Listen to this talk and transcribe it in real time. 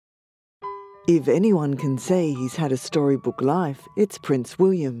If anyone can say he's had a storybook life, it's Prince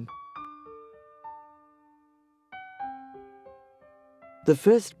William. The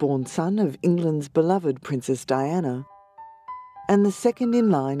firstborn son of England's beloved Princess Diana, and the second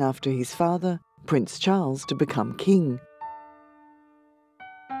in line after his father, Prince Charles, to become king.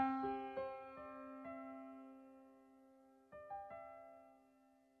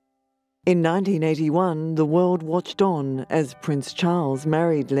 In 1981, the world watched on as Prince Charles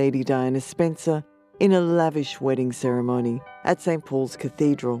married Lady Diana Spencer in a lavish wedding ceremony at St. Paul's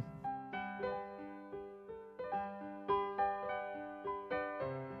Cathedral.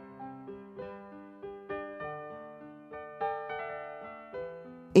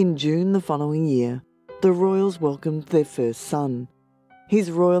 In June the following year, the royals welcomed their first son, His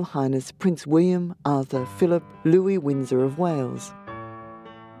Royal Highness Prince William Arthur Philip Louis Windsor of Wales.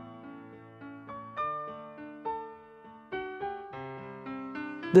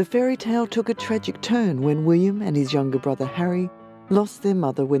 The fairy tale took a tragic turn when William and his younger brother Harry lost their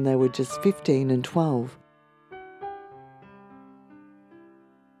mother when they were just 15 and 12.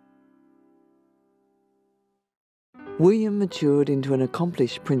 William matured into an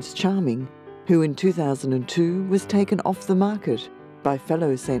accomplished Prince Charming, who in 2002 was taken off the market by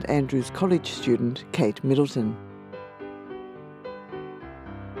fellow St Andrew's College student Kate Middleton.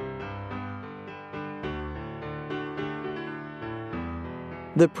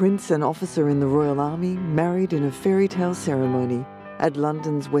 The prince and officer in the Royal Army married in a fairy tale ceremony at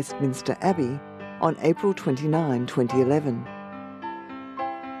London's Westminster Abbey on April 29, 2011.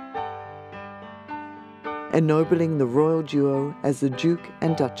 Ennobling the royal duo as the Duke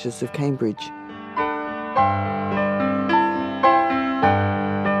and Duchess of Cambridge.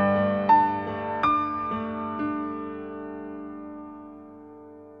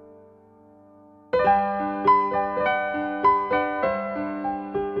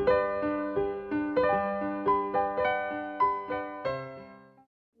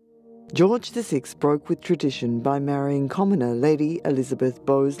 George VI broke with tradition by marrying commoner Lady Elizabeth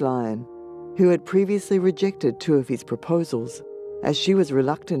Bowes-Lyon, who had previously rejected two of his proposals, as she was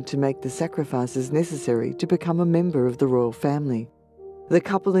reluctant to make the sacrifices necessary to become a member of the royal family. The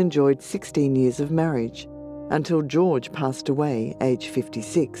couple enjoyed 16 years of marriage, until George passed away aged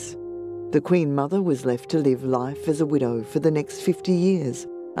 56. The Queen Mother was left to live life as a widow for the next 50 years,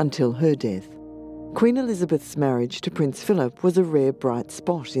 until her death. Queen Elizabeth's marriage to Prince Philip was a rare bright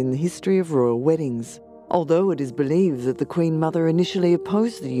spot in the history of royal weddings, although it is believed that the Queen Mother initially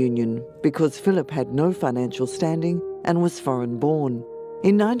opposed the union because Philip had no financial standing and was foreign-born.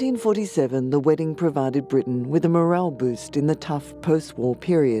 In 1947, the wedding provided Britain with a morale boost in the tough post-war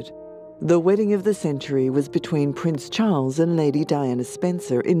period. The wedding of the century was between Prince Charles and Lady Diana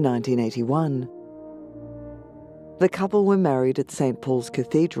Spencer in 1981. The couple were married at St. Paul's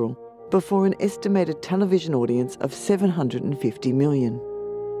Cathedral before an estimated television audience of 750 million.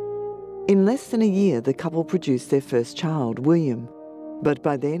 In less than a year, the couple produced their first child, William, but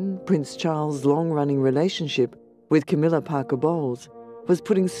by then, Prince Charles' long-running relationship with Camilla Parker Bowles was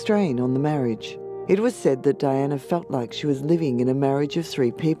putting strain on the marriage. It was said that Diana felt like she was living in a marriage of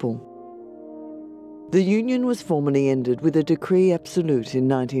three people. The union was formally ended with a decree absolute in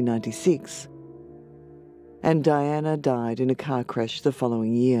 1996, and Diana died in a car crash the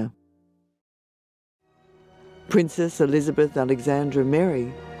following year. Princess Elizabeth Alexandra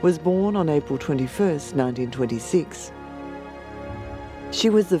Mary was born on April 21, 1926. She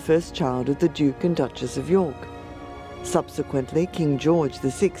was the first child of the Duke and Duchess of York, subsequently King George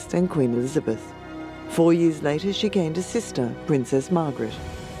VI and Queen Elizabeth. 4 years later, she gained a sister, Princess Margaret.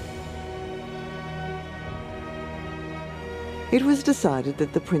 It was decided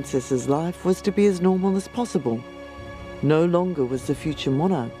that the princess's life was to be as normal as possible. No longer was the future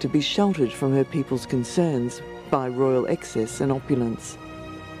monarch to be sheltered from her people's concerns by royal excess and opulence.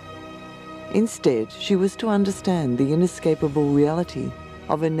 Instead, she was to understand the inescapable reality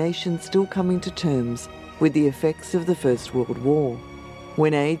of a nation still coming to terms with the effects of the First World War.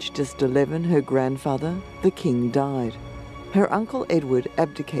 When aged just 11, her grandfather, the king, died. Her uncle Edward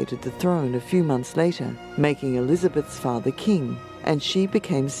abdicated the throne a few months later, making Elizabeth's father king, and she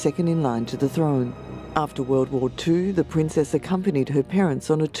became second in line to the throne. After World War II, the princess accompanied her parents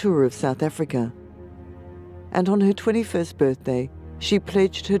on a tour of South Africa, and on her 21st birthday, she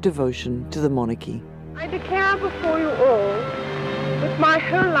pledged her devotion to the monarchy. I declare before you all that my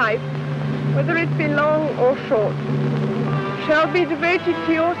whole life, whether it be long or short, shall be devoted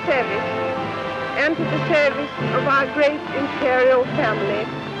to your service and to the service of our great imperial family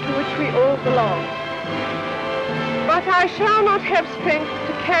to which we all belong. But I shall not have strength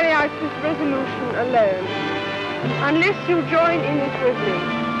to carry out this resolution alone, unless you join in it with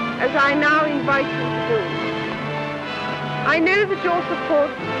me as I now invite you to do. I know that your support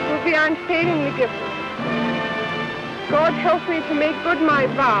will be unfailingly given. God help me to make good my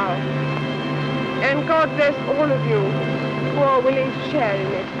vow, and God bless all of you who are willing to share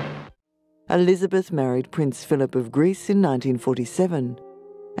in it. Elizabeth married Prince Philip of Greece in 1947,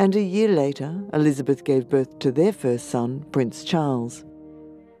 and a year later, Elizabeth gave birth to their first son, Prince Charles.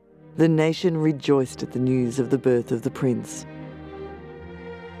 The nation rejoiced at the news of the birth of the prince.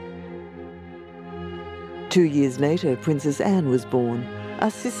 2 years later, Princess Anne was born, a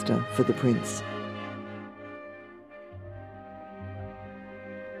sister for the prince.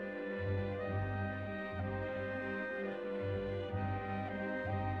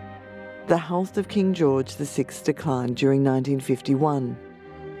 The health of King George VI declined during 1951.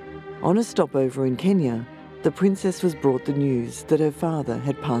 On a stopover in Kenya, the princess was brought the news that her father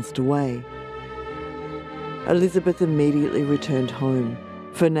had passed away. Elizabeth immediately returned home,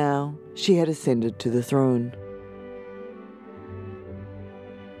 for now she had ascended to the throne.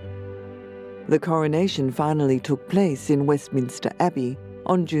 The coronation finally took place in Westminster Abbey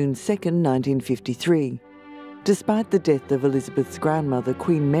on June 2, 1953, despite the death of Elizabeth's grandmother,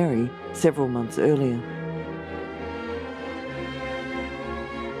 Queen Mary, several months earlier.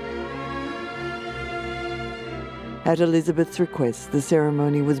 At Elizabeth's request, the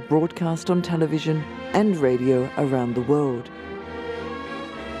ceremony was broadcast on television and radio around the world.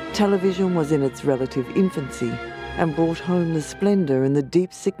 Television was in its relative infancy and brought home the splendour and the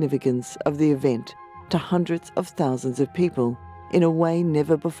deep significance of the event to hundreds of thousands of people in a way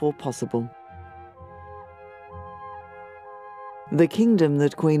never before possible. The kingdom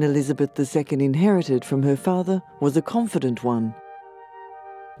that Queen Elizabeth II inherited from her father was a confident one.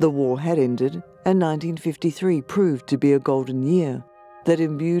 The war had ended, and 1953 proved to be a golden year that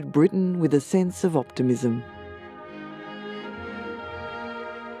imbued Britain with a sense of optimism.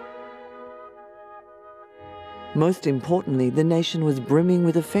 Most importantly, the nation was brimming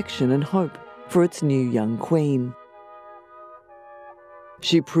with affection and hope for its new young queen.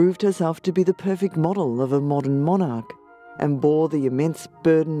 She proved herself to be the perfect model of a modern monarch, and bore the immense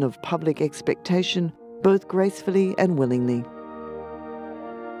burden of public expectation both gracefully and willingly.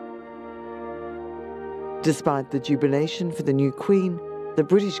 Despite the jubilation for the new queen, the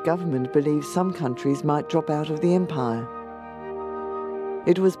British government believed some countries might drop out of the empire.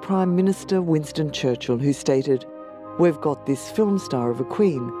 It was Prime Minister Winston Churchill who stated, "We've got this film star of a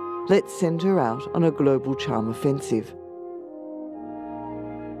queen, let's send her out on a global charm offensive."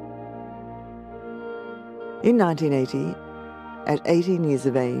 In 1980, at 18 years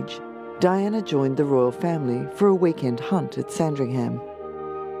of age, Diana joined the royal family for a weekend hunt at Sandringham.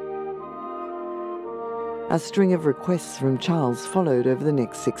 A string of requests from Charles followed over the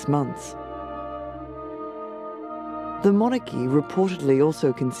next 6 months. The monarchy reportedly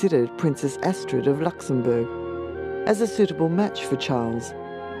also considered Princess Astrid of Luxembourg as a suitable match for Charles,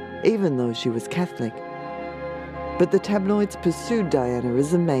 even though she was Catholic. But the tabloids pursued Diana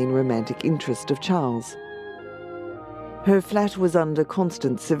as the main romantic interest of Charles. Her flat was under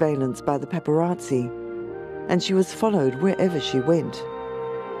constant surveillance by the paparazzi, and she was followed wherever she went.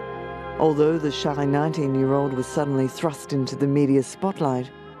 Although the shy 19-year-old was suddenly thrust into the media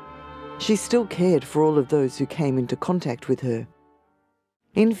spotlight, she still cared for all of those who came into contact with her.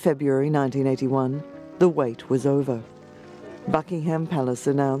 In February 1981, the wait was over. Buckingham Palace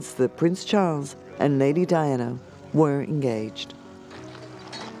announced that Prince Charles and Lady Diana were engaged.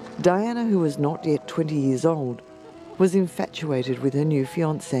 Diana, who was not yet 20 years old, was infatuated with her new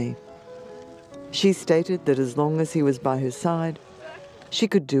fiancé. She stated that as long as he was by her side, she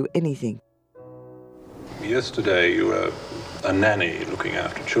could do anything. Yesterday you were a nanny looking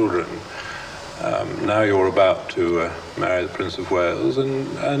after children. Now you're about to marry the Prince of Wales,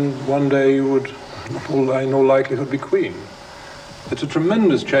 and one day you would, in all likelihood, be Queen. It's a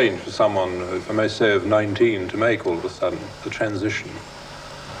tremendous change for someone, if I may say, of 19 to make all of a sudden, the transition.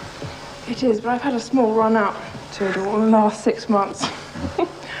 It is, but I've had a small run out to it all in the last 6 months.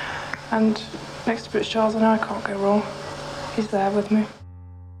 And next to Prince Charles, I know I can't go wrong. He's there with me.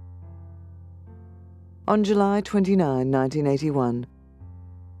 On July 29, 1981,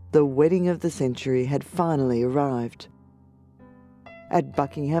 the wedding of the century had finally arrived. At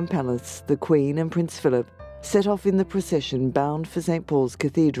Buckingham Palace, the Queen and Prince Philip set off in the procession bound for St. Paul's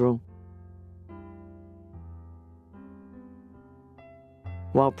Cathedral.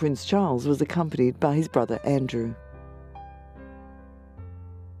 While Prince Charles was accompanied by his brother Andrew.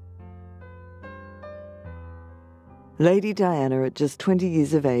 Lady Diana, at just 20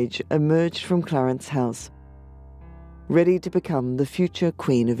 years of age, emerged from Clarence House, ready to become the future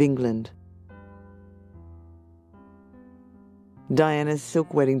Queen of England. Diana's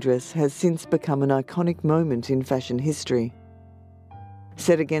silk wedding dress has since become an iconic moment in fashion history.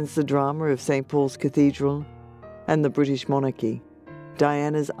 Set against the drama of St. Paul's Cathedral and the British monarchy,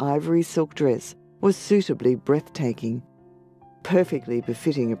 Diana's ivory silk dress was suitably breathtaking, perfectly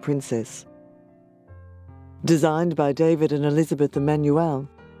befitting a princess. Designed by David and Elizabeth Emmanuel,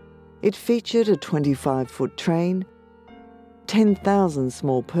 it featured a 25-foot train, 10,000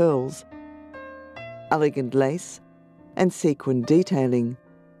 small pearls, elegant lace and sequin detailing,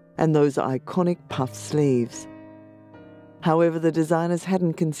 and those iconic puff sleeves. However, the designers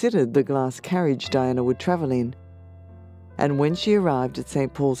hadn't considered the glass carriage Diana would travel in, and when she arrived at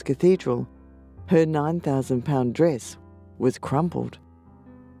St. Paul's Cathedral, her 9,000-pound dress was crumpled.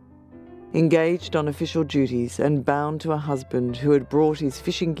 Engaged on official duties and bound to a husband who had brought his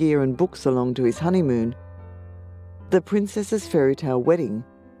fishing gear and books along to his honeymoon, the princess's fairy tale wedding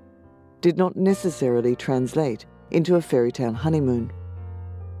did not necessarily translate into a fairy tale honeymoon.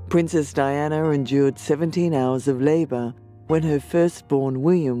 Princess Diana endured 17 hours of labour when her firstborn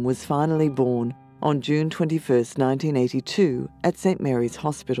William was finally born on June 21, 1982 at St. Mary's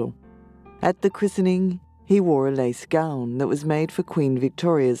Hospital. At the christening, he wore a lace gown that was made for Queen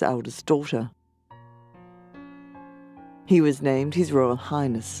Victoria's eldest daughter. He was named His Royal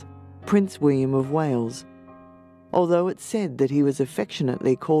Highness, Prince William of Wales, although it's said that he was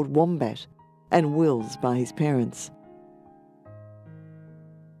affectionately called Wombat and Wills by his parents.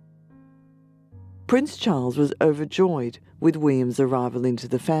 Prince Charles was overjoyed with William's arrival into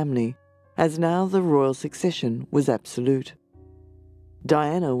the family, as now the royal succession was absolute.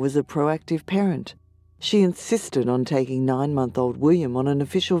 Diana was a proactive parent. She insisted on taking 9-month-old William on an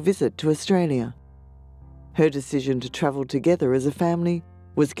official visit to Australia. Her decision to travel together as a family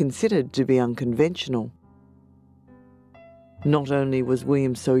was considered to be unconventional. Not only was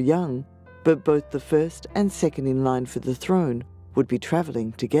William so young, but both the first and second in line for the throne would be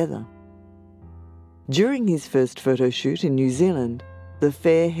travelling together. During his first photo shoot in New Zealand, the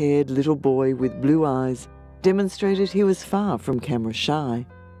fair-haired little boy with blue eyes demonstrated he was far from camera shy.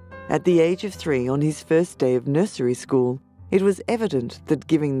 At the age of 3, on his first day of nursery school, it was evident that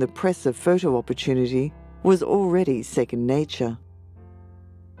giving the press a photo opportunity was already second nature.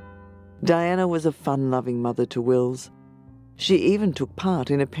 Diana was a fun-loving mother to Wills. She even took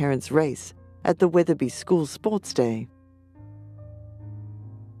part in a parents' race at the Wetherby School Sports Day.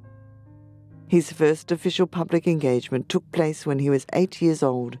 His first official public engagement took place when he was 8 years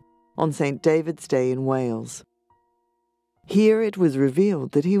old, on St. David's Day in Wales. Here it was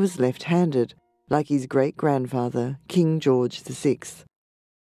revealed that he was left-handed, like his great-grandfather, King George VI.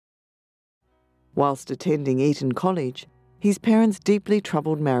 Whilst attending Eton College, his parents' deeply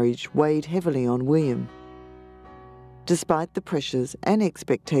troubled marriage weighed heavily on William. Despite the pressures and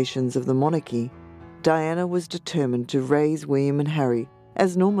expectations of the monarchy, Diana was determined to raise William and Harry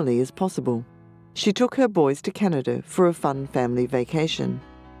as normally as possible. She took her boys to Canada for a fun family vacation.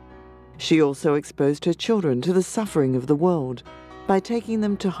 She also exposed her children to the suffering of the world by taking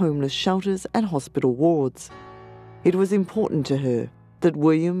them to homeless shelters and hospital wards. It was important to her that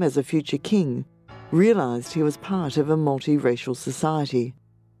William, as a future king, realised he was part of a multiracial society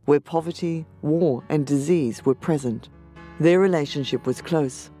where poverty, war and disease were present. Their relationship was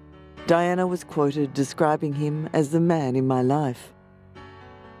close. Diana was quoted describing him as the man in my life.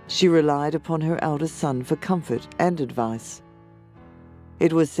 She relied upon her eldest son for comfort and advice.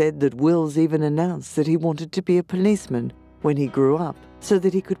 It was said that Wills even announced that he wanted to be a policeman when he grew up so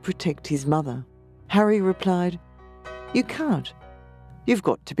that he could protect his mother. Harry replied, "You can't. You've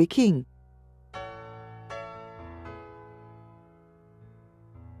got to be king."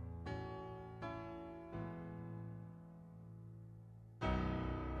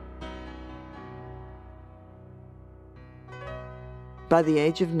 By the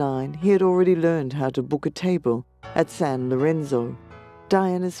age of 9, he had already learned how to book a table at San Lorenzo,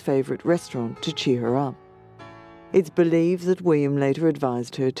 Diana's favourite restaurant, to cheer her up. It's believed that William later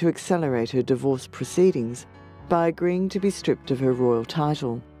advised her to accelerate her divorce proceedings by agreeing to be stripped of her royal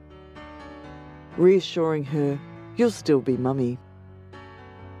title, reassuring her, "You'll still be mummy."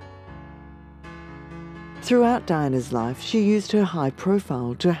 Throughout Diana's life, she used her high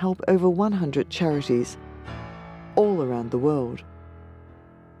profile to help over 100 charities all around the world.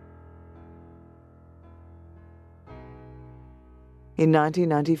 In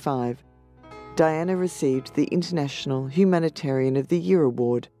 1995, Diana received the International Humanitarian of the Year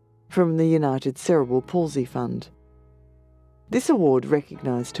Award from the United Cerebral Palsy Fund. This award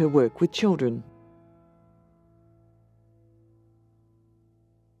recognised her work with children.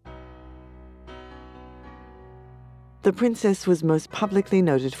 The princess was most publicly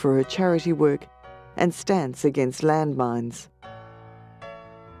noted for her charity work and stance against landmines.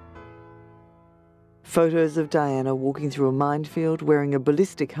 Photos of Diana walking through a minefield wearing a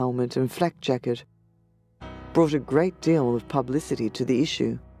ballistic helmet and flak jacket brought a great deal of publicity to the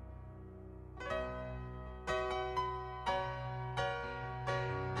issue.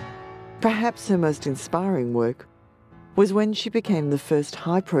 Perhaps her most inspiring work was when she became the first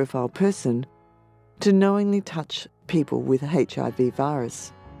high-profile person to knowingly touch people with HIV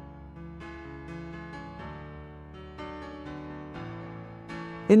virus.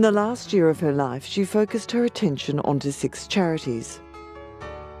 In the last year of her life, she focused her attention onto 6 charities: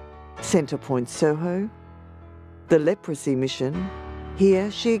 Centrepoint Soho, the Leprosy Mission. Here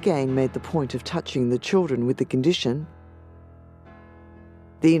she again made the point of touching the children with the condition,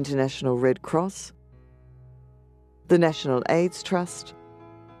 the International Red Cross, the National AIDS Trust,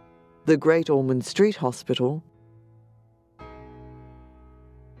 the Great Ormond Street Hospital,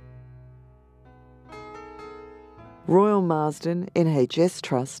 Royal Marsden NHS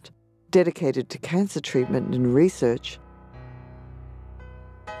Trust, dedicated to cancer treatment and research,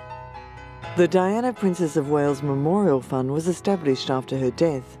 the Diana Princess of Wales Memorial Fund was established after her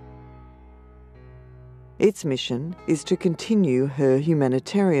death. Its mission is to continue her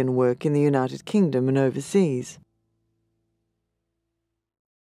humanitarian work in the United Kingdom and overseas.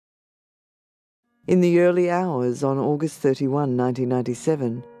 In the early hours on August 31,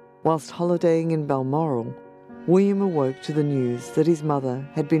 1997, whilst holidaying in Balmoral, William awoke to the news that his mother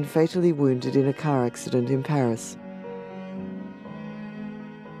had been fatally wounded in a car accident in Paris.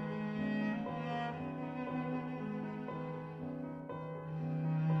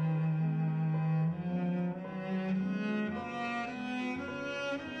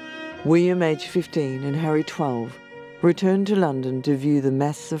 William, aged 15, and Harry, 12, returned to London to view the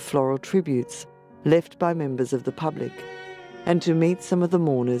mass of floral tributes left by members of the public, and to meet some of the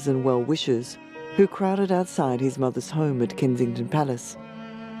mourners and well-wishers who crowded outside his mother's home at Kensington Palace.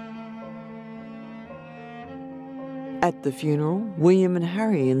 At the funeral, William and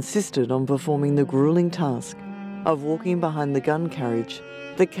Harry insisted on performing the gruelling task of walking behind the gun carriage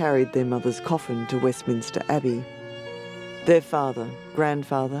that carried their mother's coffin to Westminster Abbey. Their father,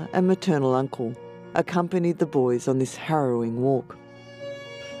 grandfather, and maternal uncle accompanied the boys on this harrowing walk.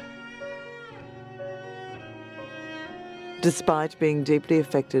 Despite being deeply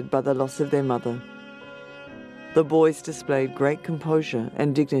affected by the loss of their mother, the boys displayed great composure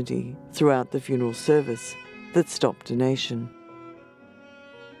and dignity throughout the funeral service that stopped a nation.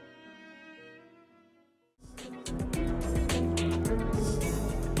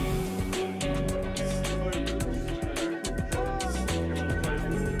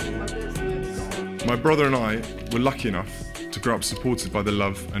 My brother and I were lucky enough to grow up supported by the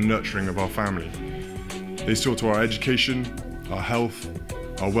love and nurturing of our family. They saw to our education, our health,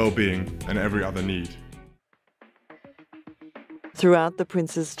 our well-being, and every other need. Throughout the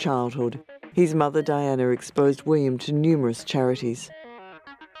prince's childhood, his mother Diana exposed William to numerous charities.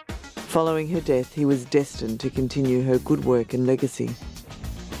 Following her death, he was destined to continue her good work and legacy.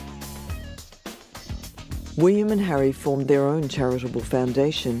 William and Harry formed their own charitable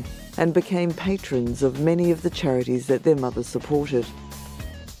foundation and became patrons of many of the charities that their mother supported.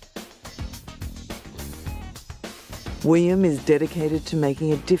 William is dedicated to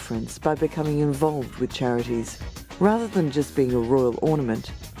making a difference by becoming involved with charities, rather than just being a royal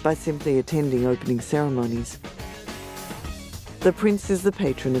ornament by simply attending opening ceremonies. The Prince is the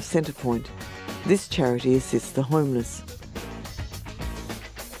patron of Centrepoint. This charity assists the homeless.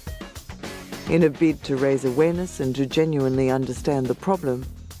 In a bid to raise awareness and to genuinely understand the problem,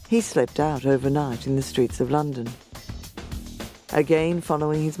 he slept out overnight in the streets of London. Again,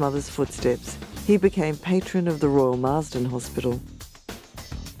 following his mother's footsteps, he became patron of the Royal Marsden Hospital.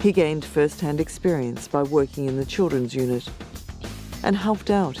 He gained first-hand experience by working in the children's unit and helped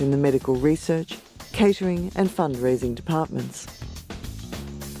out in the medical research, catering and fundraising departments.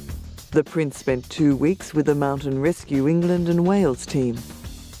 The Prince spent 2 weeks with the Mountain Rescue England and Wales team.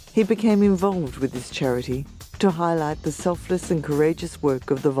 He became involved with this charity to highlight the selfless and courageous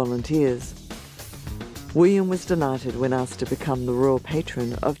work of the volunteers. William was delighted when asked to become the royal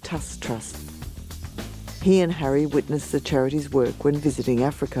patron of Duchess Trust. He and Harry witnessed the charity's work when visiting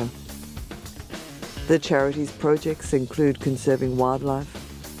Africa. The charity's projects include conserving wildlife,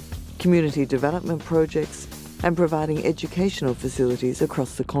 community development projects, and providing educational facilities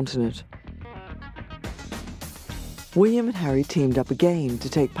across the continent. William and Harry teamed up again to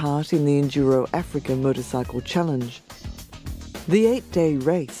take part in the Enduro Africa Motorcycle Challenge. The 8-day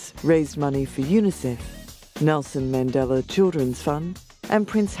race raised money for UNICEF, Nelson Mandela Children's Fund, and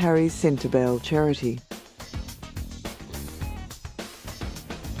Prince Harry's Centrebale charity.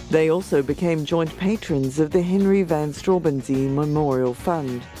 They also became joint patrons of the Henry van Straubenzee Memorial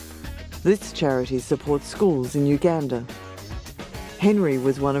Fund. This charity supports schools in Uganda. Henry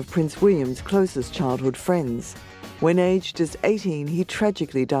was one of Prince William's closest childhood friends. When aged just 18, he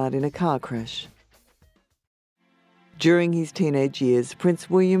tragically died in a car crash. During his teenage years, Prince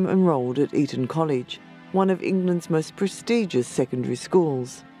William enrolled at Eton College, one of England's most prestigious secondary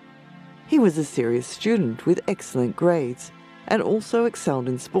schools. He was a serious student with excellent grades and also excelled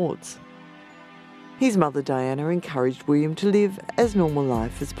in sports. His mother Diana encouraged William to live as normal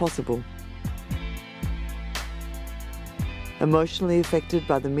life as possible. Emotionally affected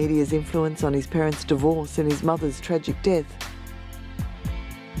by the media's influence on his parents' divorce and his mother's tragic death,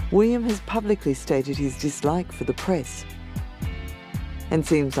 William has publicly stated his dislike for the press and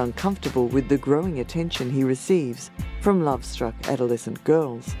seems uncomfortable with the growing attention he receives from love-struck adolescent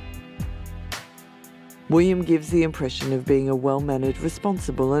girls. William gives the impression of being a well-mannered,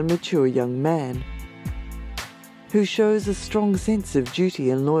 responsible and mature young man who shows a strong sense of duty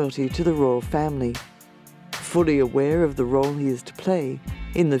and loyalty to the royal family, fully aware of the role he is to play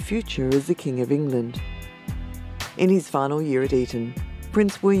in the future as the King of England. In his final year at Eton,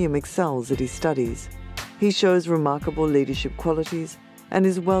 Prince William excels at his studies. He shows remarkable leadership qualities and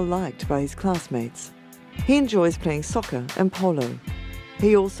is well liked by his classmates. He enjoys playing soccer and polo.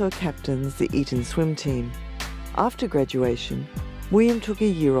 He also captains the Eton swim team. After graduation, William took a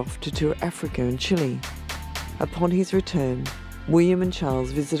year off to tour Africa and Chile. Upon his return, William and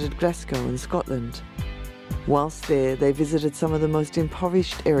Charles visited Glasgow and Scotland. Whilst there, they visited some of the most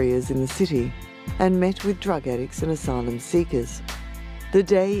impoverished areas in the city and met with drug addicts and asylum seekers. The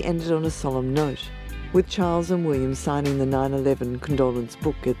day ended on a solemn note, with Charles and William signing the 9/11 condolence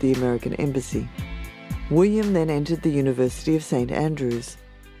book at the American Embassy. William then entered the University of St Andrews.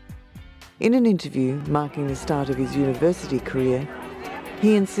 In an interview marking the start of his university career,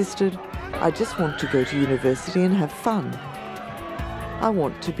 he insisted, "I just want to go to university and have fun. I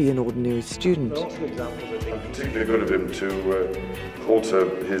want to be an ordinary student." Particularly good of him to alter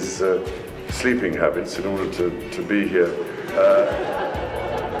his sleeping habits in order to be here.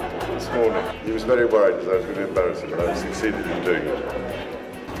 This morning, he was very worried that I was going to embarrass him, and I succeeded in doing it.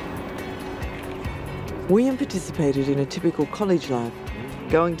 William participated in a typical college life,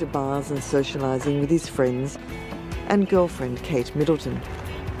 going to bars and socialising with his friends and girlfriend Kate Middleton.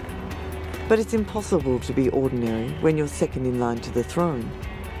 But it's impossible to be ordinary when you're second in line to the throne.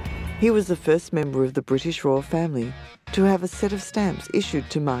 He was the first member of the British royal family to have a set of stamps issued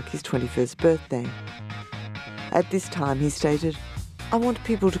to mark his 21st birthday. At this time, he stated, "I want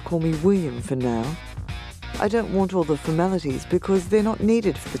people to call me William for now. I don't want all the formalities because they're not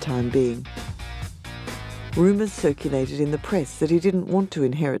needed for the time being." Rumours circulated in the press that he didn't want to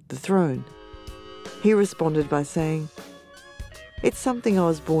inherit the throne. He responded by saying, "It's something I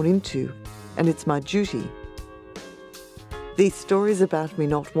was born into, and it's my duty. These stories about me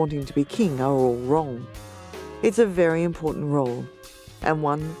not wanting to be king are all wrong. It's a very important role, and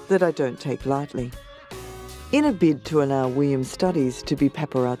one that I don't take lightly." In a bid to allow William's studies to be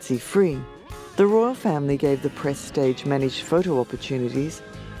paparazzi-free, the royal family gave the press stage-managed photo opportunities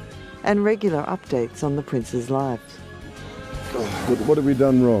and regular updates on the prince's lives. What have we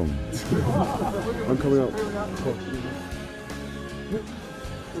done wrong? I'm coming up.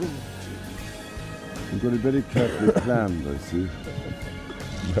 You've got it very carefully planned, I see.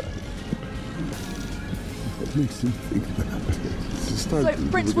 What makes you think that? So,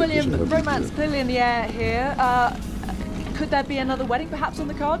 Prince William, romance clearly in the air here. Could there be another wedding perhaps on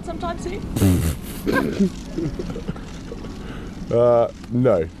the card sometime soon?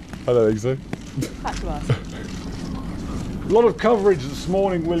 No, I don't think so. Back to us. A lot of coverage this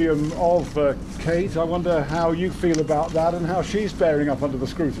morning, William, of Kate. I wonder how you feel about that and how she's bearing up under the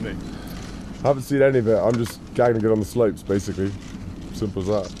scrutiny. I haven't seen any of it. I'm just gagging it on the slopes, basically. Simple as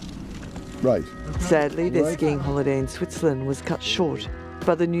that. Right. Sadly, their skiing holiday in Switzerland was cut short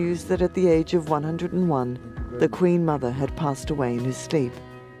by the news that at the age of 101, the Queen Mother had passed away in her sleep.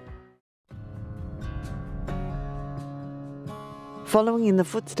 Following in the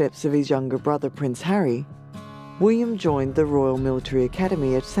footsteps of his younger brother, Prince Harry, William joined the Royal Military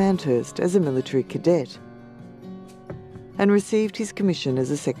Academy at Sandhurst as a military cadet and received his commission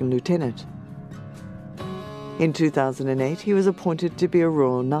as a second lieutenant. In 2008, he was appointed to be a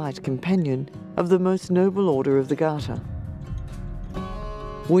Royal Knight Companion of the Most Noble Order of the Garter.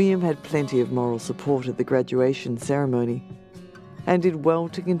 William had plenty of moral support at the graduation ceremony and did well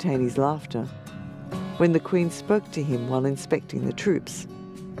to contain his laughter when the Queen spoke to him while inspecting the troops.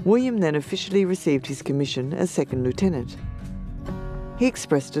 William then officially received his commission as second lieutenant. He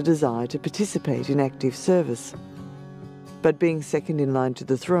expressed a desire to participate in active service, but being second in line to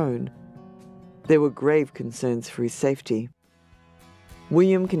the throne, there were grave concerns for his safety.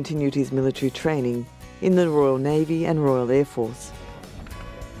 William continued his military training in the Royal Navy and Royal Air Force.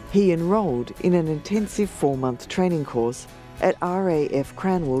 He enrolled in an intensive 4-month training course at RAF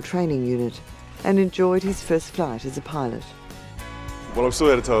Cranwell Training Unit and enjoyed his first flight as a pilot. Well, I'm still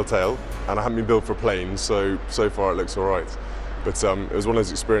here to tell the tale, and I haven't been built for a plane, so far it looks all right. But it was one of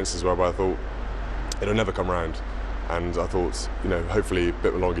those experiences where I thought it'll never come round. And I thought, you know, hopefully a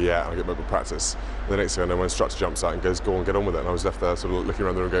bit longer yet, I'll get more practice. And the next thing I know, my instructor jumps out and goes, go on, get on with it. And I was left there sort of looking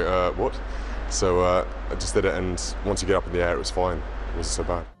around the room and going, what? So I just did it, and once you get up in the air, it was fine. It wasn't so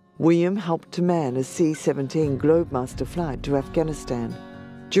bad. William helped to man a C-17 Globemaster flight to Afghanistan,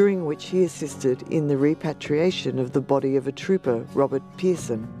 during which he assisted in the repatriation of the body of a trooper, Robert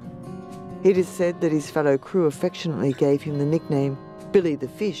Pearson. It is said that his fellow crew affectionately gave him the nickname Billy the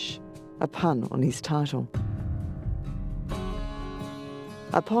Fish, a pun on his title.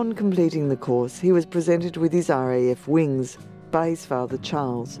 Upon completing the course, he was presented with his RAF wings by his father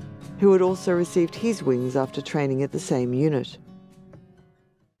Charles, who had also received his wings after training at the same unit.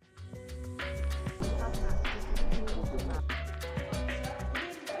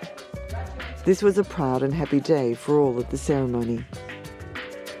 This was a proud and happy day for all at the ceremony.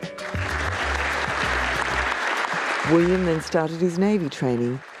 William then started his Navy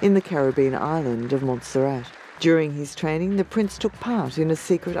training in the Caribbean island of Montserrat. During his training, the Prince took part in a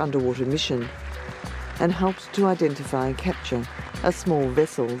secret underwater mission and helped to identify and capture a small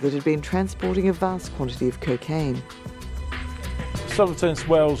vessel that had been transporting a vast quantity of cocaine. Southern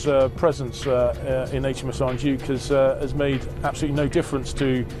Wales' presence in HMS Iron Duke has made absolutely no difference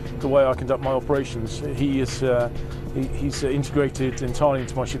to the way I conduct my operations. He's integrated entirely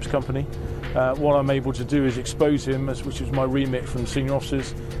into my ship's company. What I'm able to do is expose him, which is my remit from senior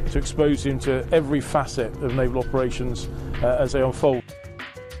officers, to expose him to every facet of naval operations as they unfold.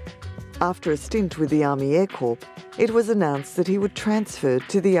 After a stint with the Army Air Corps, it was announced that he would transfer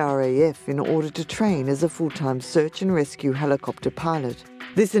to the RAF in order to train as a full-time search and rescue helicopter pilot.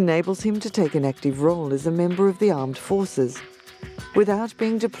 This enables him to take an active role as a member of the armed forces, without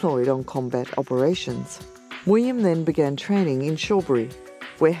being deployed on combat operations. William then began training in Shawbury,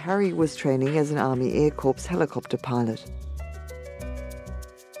 where Harry was training as an Army Air Corps helicopter pilot.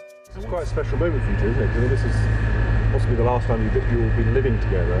 It's quite a special moment for you two, isn't it? Because this is possibly the last time you'll be living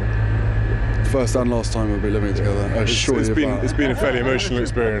together. First and last time we'll be living together. It's been a fairly emotional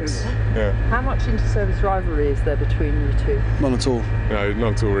experience. Yeah. How much inter-service rivalry is there between you two? None at all. No,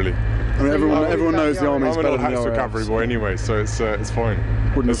 not at all really. I mean, everyone knows the Army's better than the RAF. I'm an cavalry boy anyway, so it's fine.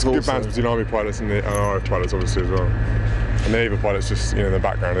 There's good bands between Army pilots and RAF pilots obviously as well. And the naval pilots just, in the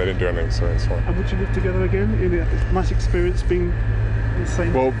background, they didn't do anything, so it's fine. And would you live together again? Nice experience being the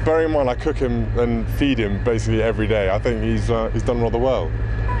same? Well, bearing in mind I cook him and feed him basically every day, I think he's done rather well.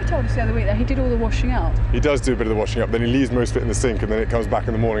 He told us the other week that he did all the washing up. He does do a bit of the washing up, then he leaves most of it in the sink and then it comes back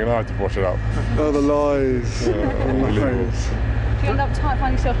in the morning and I have to wash it up. Oh, the lies. Yeah, unbelievable. Do you end up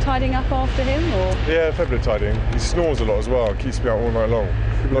find yourself tidying up after him, or? Yeah, a fair bit of tidying. He snores a lot as well, keeps me out all night long.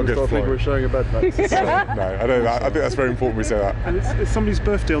 Not good for flying. We're showing a bed back. No, I don't. I think that's very important we say that. And it's somebody's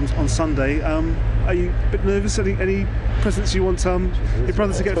birthday on Sunday. Are you a bit nervous? Any presents you want your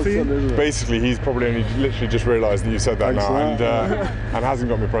brother to get for you? Basically, he's probably only literally just realised that you said that now, and hasn't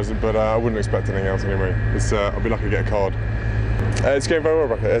got me a present. But I wouldn't expect anything else anyway. I'll be lucky to get a card. It's going very well,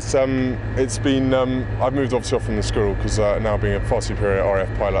 Rebecca. It's been. I've moved obviously off from the Squirrel because now being a far superior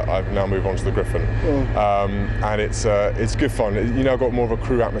RAF pilot, I've now moved on to the Griffin, and it's good fun. I've got more of a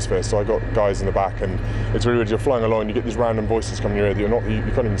crew atmosphere, so I got guys in the back, and it's really weird. You're flying along, you get these random voices coming in your ear that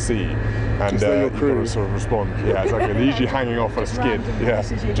you can't even see, and you've got to sort of respond. Yeah, exactly. They're usually hanging off on a skid. Yeah,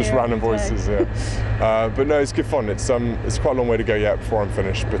 just random voices. Yeah, but no, it's good fun. It's quite a long way to go yet before I'm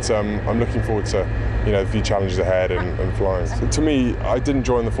finished, but I'm looking forward to the few challenges ahead and flying. So, to me, I didn't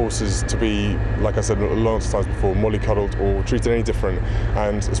join the forces to be, like I said lots of times before, mollycoddled or treated any different.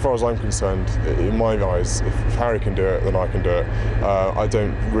 And as far as I'm concerned, in my eyes, if Harry can do it, then I can do it. I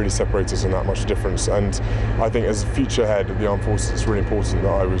don't really separate us in that much difference. And I think as future head of the armed forces, it's really important that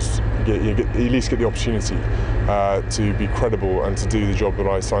I at least get the opportunity to be credible and to do the job that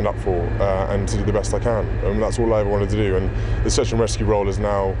I signed up for and to do the best I can. And that's all I ever wanted to do. And the search and rescue role is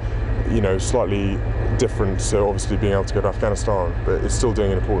now, slightly different, so obviously being able to go to Afghanistan, but it's still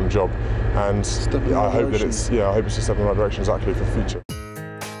doing an important job, and I hope that it's a step in the right direction exactly for the future.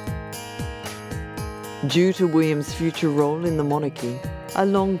 Due to William's future role in the monarchy, a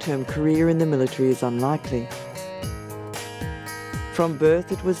long-term career in the military is unlikely. From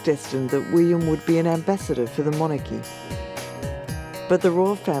birth, it was destined that William would be an ambassador for the monarchy. But the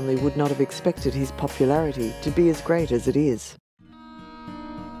royal family would not have expected his popularity to be as great as it is.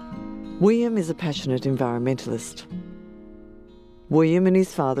 William is a passionate environmentalist. William and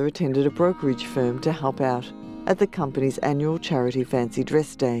his father attended a brokerage firm to help out at the company's annual charity fancy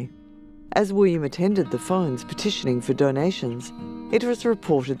dress day. As William attended the phones petitioning for donations, it was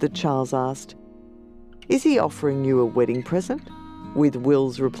reported that Charles asked, "Is he offering you a wedding present?" with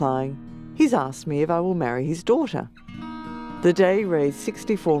Wills replying, "He's asked me if I will marry his daughter." The day raised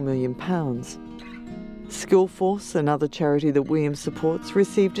 £64 million. Skillforce, another charity that William supports,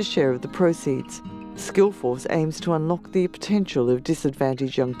 received a share of the proceeds. Skillforce aims to unlock the potential of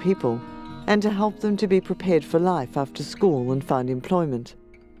disadvantaged young people and to help them to be prepared for life after school and find employment.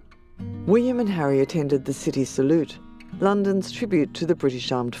 William and Harry attended the City Salute, London's tribute to the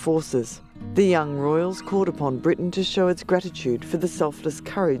British Armed Forces. The young royals called upon Britain to show its gratitude for the selfless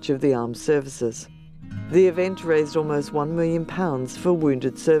courage of the armed services. The event raised almost £1 million for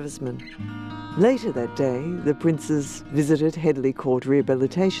wounded servicemen. Later that day, the princes visited Headley Court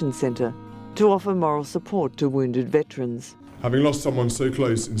Rehabilitation Centre to offer moral support to wounded veterans. Having lost someone so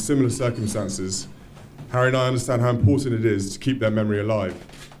close in similar circumstances, Harry and I understand how important it is to keep their memory alive.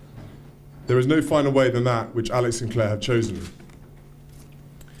 There is no finer way than that which Alex and Claire have chosen.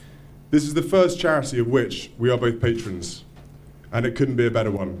 This is the first charity of which we are both patrons, and it couldn't be a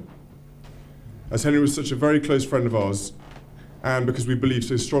better one. As Henry was such a very close friend of ours, and because we believe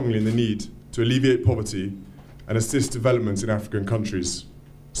so strongly in the need to alleviate poverty and assist development in African countries,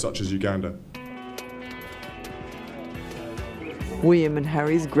 such as Uganda. William and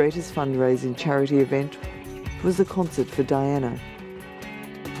Harry's greatest fundraising charity event was the concert for Diana.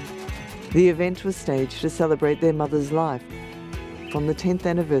 The event was staged to celebrate their mother's life on the 10th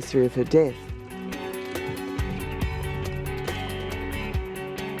anniversary of her death.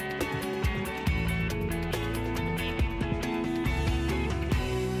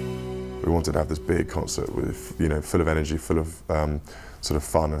 We wanted to have this big concert with, full of energy, full of sort of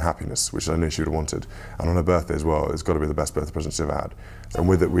fun and happiness, which I knew she would have wanted. And on her birthday as well, it's got to be the best birthday present she's ever had. And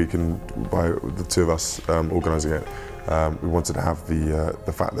with it, we can, by the two of us organising it, we wanted to have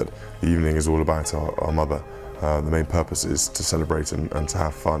the fact that the evening is all about our mother. The main purpose is to celebrate and to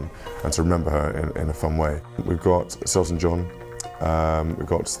have fun and to remember her in a fun way. We've got St John, we've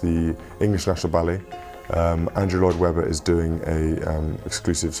got the English National Ballet. Andrew Lloyd Webber is doing a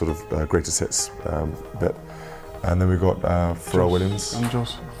exclusive sort of greatest hits bit. And then we've got Pharrell Williams. And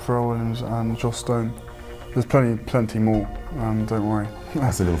Pharrell Williams and Joss Stone. There's plenty more, don't worry.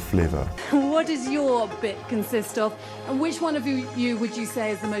 That's a little flavour. What does your bit consist of? And which one of you would you say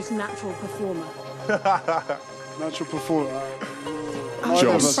is the most natural performer? Natural performer?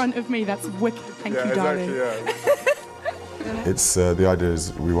 In front of me, that's wicked. Thank you, darling. Exactly, yeah. It's, the idea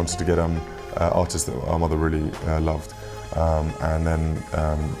is we wanted to get artists that our mother really loved, and then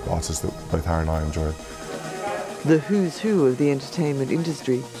artists that both Harry and I enjoy. The who's who of the entertainment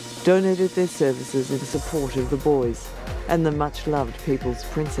industry donated their services in support of the boys and the much-loved People's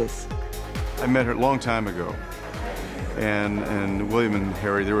Princess. I met her a long time ago, and William and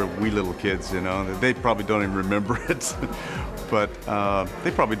Harry, they were wee little kids, They probably don't even remember it, but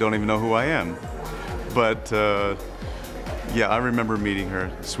they probably don't even know who I am. But yeah, I remember meeting her,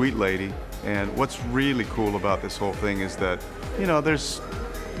 sweet lady. And what's really cool about this whole thing is that,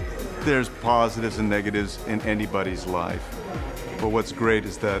 there's positives and negatives in anybody's life. But what's great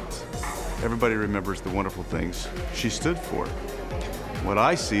is that everybody remembers the wonderful things she stood for. What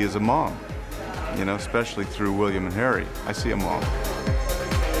I see is a mom, especially through William and Harry. I see a mom.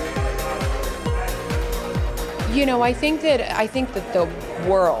 I think that the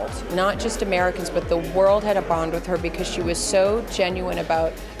world, not just Americans, but the world had a bond with her because she was so genuine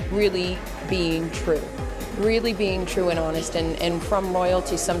about really being true and honest. And from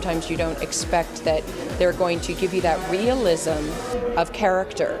royalty, sometimes you don't expect that they're going to give you that realism of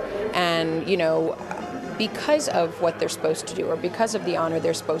character. And, because of what they're supposed to do or because of the honor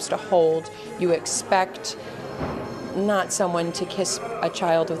they're supposed to hold, you expect not someone to kiss a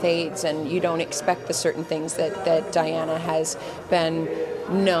child with AIDS, and you don't expect the certain things that Diana has been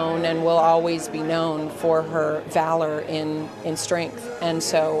known and will always be known for her valor in strength. And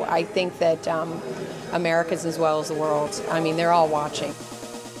so I think that Americans as well as the world, they're all watching.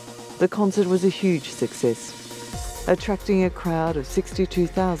 The concert was a huge success, attracting a crowd of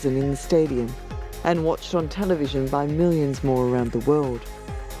 62,000 in the stadium and watched on television by millions more around the world.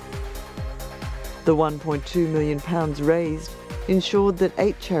 The £1.2 million raised ensured that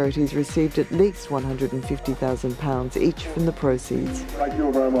 8 charities received at least £150,000 each from the proceeds. Thank you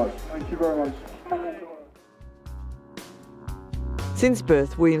all very much. Thank you very much. Since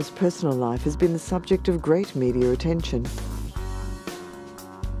birth, William's personal life has been the subject of great media attention.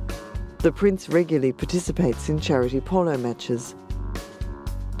 The Prince regularly participates in charity polo matches.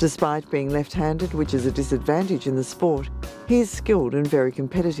 Despite being left-handed, which is a disadvantage in the sport, He is skilled and very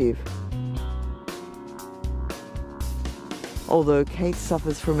competitive. Although Kate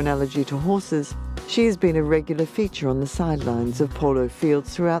suffers from an allergy to horses, she has been a regular feature on the sidelines of polo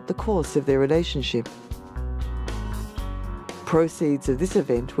fields throughout the course of their relationship. Proceeds of this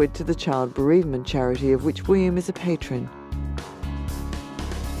event went to the child bereavement charity of which William is a patron.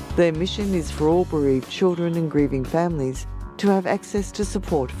 Their mission is for all bereaved children and grieving families to have access to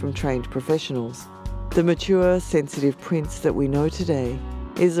support from trained professionals. The mature, sensitive prince that we know today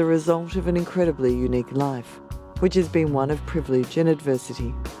is a result of an incredibly unique life, which has been one of privilege and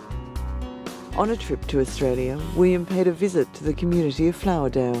adversity. On a trip to Australia, William paid a visit to the community of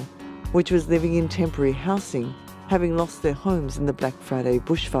Flowerdale, which was living in temporary housing, having lost their homes in the Black Friday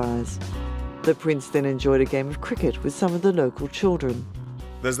bushfires. The prince then enjoyed a game of cricket with some of the local children.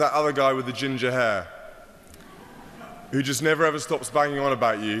 There's that other guy with the ginger hair who just never ever stops banging on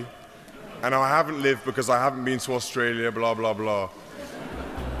about you, and I haven't lived because I haven't been to Australia, blah, blah, blah.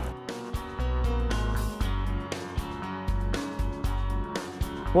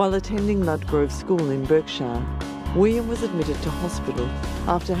 While attending Ludgrove School in Berkshire, William was admitted to hospital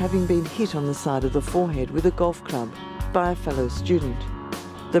after having been hit on the side of the forehead with a golf club by a fellow student.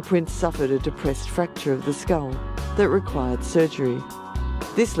 The prince suffered a depressed fracture of the skull that required surgery.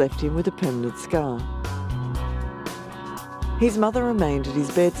 This left him with a permanent scar. His mother remained at his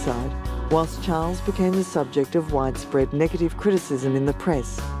bedside, whilst Charles became the subject of widespread negative criticism in the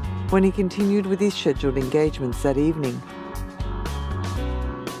press when he continued with his scheduled engagements that evening.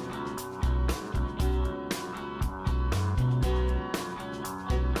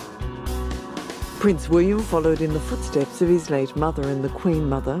 Prince William followed in the footsteps of his late mother and the Queen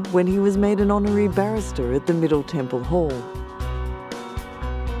Mother when he was made an honorary barrister at the Middle Temple Hall.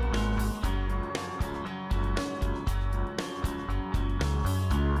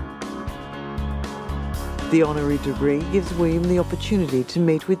 The honorary degree gives William the opportunity to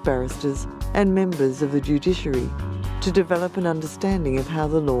meet with barristers and members of the judiciary to develop an understanding of how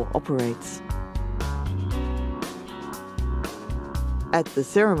the law operates. At the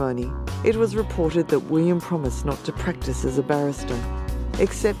ceremony, it was reported that William promised not to practice as a barrister,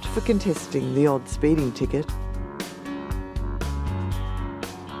 except for contesting the odd speeding ticket.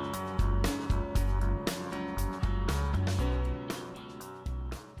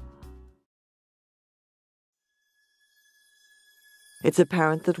 It's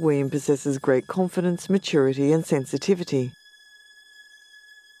apparent that William possesses great confidence, maturity and sensitivity.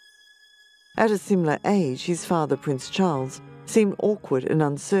 At a similar age, his father, Prince Charles, seemed awkward and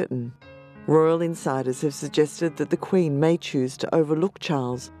uncertain. Royal insiders have suggested that the Queen may choose to overlook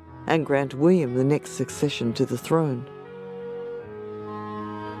Charles and grant William the next succession to the throne.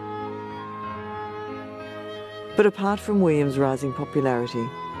 But apart from William's rising popularity,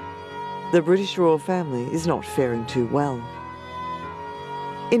 the British royal family is not faring too well.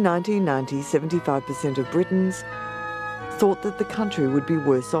 In 1990, 75% of Britons thought that the country would be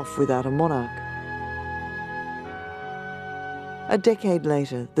worse off without a monarch. A decade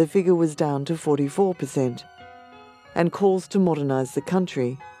later, the figure was down to 44%, and calls to modernise the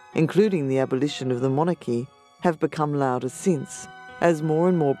country, including the abolition of the monarchy, have become louder since, as more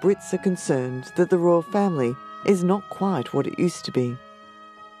and more Brits are concerned that the royal family is not quite what it used to be.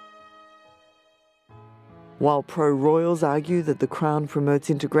 While pro-royals argue that the Crown promotes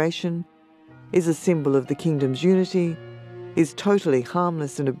integration, is a symbol of the kingdom's unity, is totally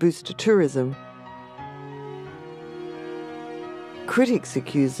harmless and a boost to tourism, critics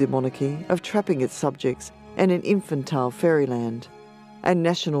accuse the monarchy of trapping its subjects in an infantile fairyland, and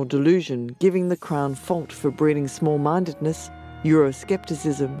national delusion giving the Crown fault for breeding small-mindedness,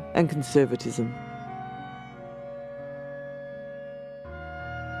 Euroscepticism and conservatism.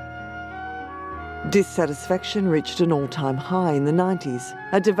 Dissatisfaction reached an all-time high in the 90s,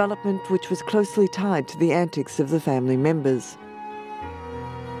 a development which was closely tied to the antics of the family members,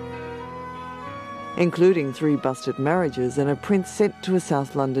 including 3 busted marriages and a prince sent to a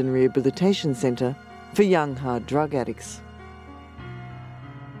South London rehabilitation centre for young hard drug addicts.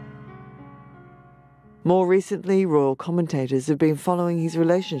 More recently, royal commentators have been following his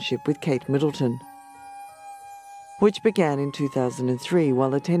relationship with Kate Middleton, which began in 2003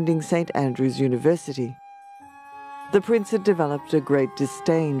 while attending St Andrews University. The prince had developed a great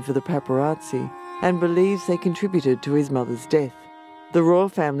disdain for the paparazzi and believes they contributed to his mother's death. The royal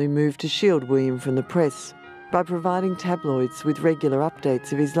family moved to shield William from the press by providing tabloids with regular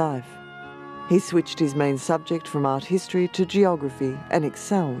updates of his life. He switched his main subject from art history to geography and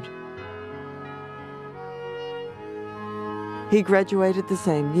excelled. He graduated the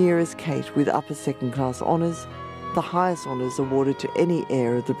same year as Kate with upper second-class honours, the highest honours awarded to any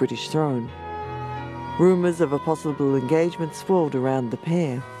heir of the British throne. Rumours of a possible engagement swirled around the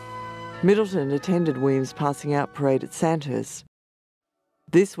pair. Middleton attended William's passing out parade at Sandhurst.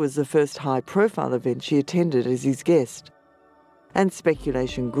 This was the first high-profile event she attended as his guest, and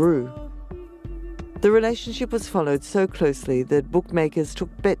speculation grew. The relationship was followed so closely that bookmakers took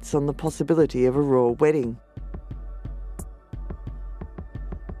bets on the possibility of a royal wedding.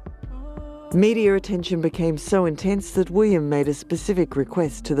 Media attention became so intense that William made a specific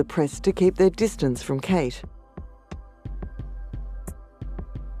request to the press to keep their distance from Kate.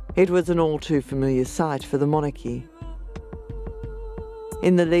 It was an all too familiar sight for the monarchy.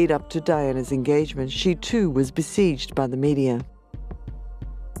 In the lead up to Diana's engagement, she too was besieged by the media.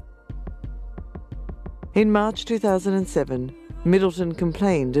 In March 2007, Middleton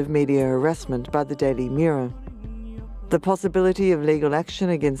complained of media harassment by the Daily Mirror. The possibility of legal action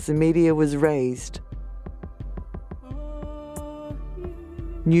against the media was raised.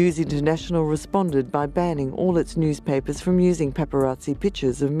 News International responded by banning all its newspapers from using paparazzi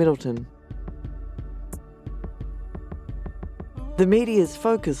pictures of Middleton. The media's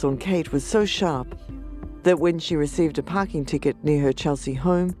focus on Kate was so sharp that when she received a parking ticket near her Chelsea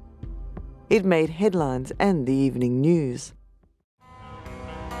home, it made headlines and the evening news.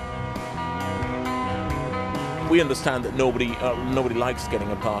 We understand that nobody likes getting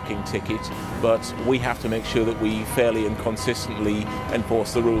a parking ticket, but we have to make sure that we fairly and consistently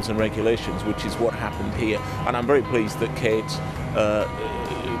enforce the rules and regulations, which is what happened here. And I'm very pleased that Kate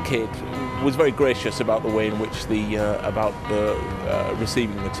was very gracious about the way in which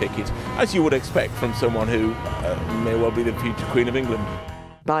receiving the ticket, as you would expect from someone who may well be the future Queen of England.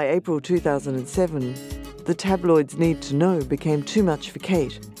 By April 2007, the tabloids' need to know became too much for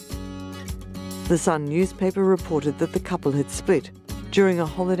Kate. The Sun newspaper reported that the couple had split during a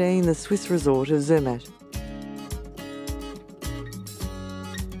holiday in the Swiss resort of Zermatt.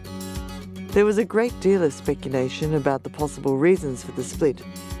 There was a great deal of speculation about the possible reasons for the split.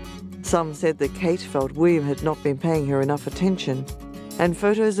 Some said that Kate felt William had not been paying her enough attention, and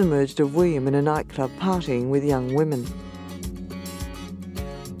photos emerged of William in a nightclub partying with young women.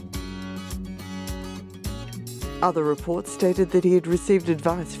 Other reports stated that he had received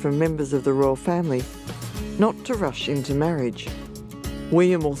advice from members of the royal family not to rush into marriage.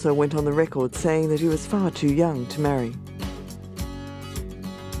 William also went on the record saying that he was far too young to marry.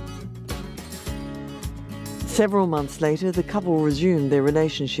 Several months later, the couple resumed their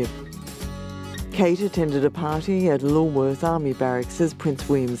relationship. Kate attended a party at Lulworth Army Barracks as Prince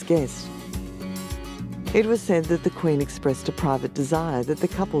William's guest. It was said that the Queen expressed a private desire that the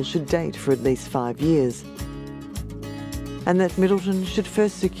couple should date for at least 5 years, and that Middleton should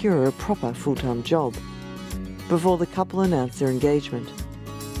first secure a proper full-time job before the couple announced their engagement.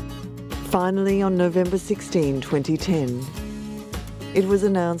 Finally, on November 16, 2010, it was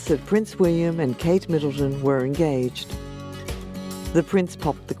announced that Prince William and Kate Middleton were engaged. The Prince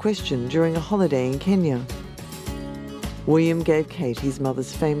popped the question during a holiday in Kenya. William gave Kate his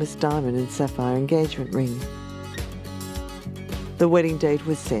mother's famous diamond and sapphire engagement ring. The wedding date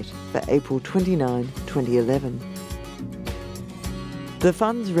was set for April 29, 2011. The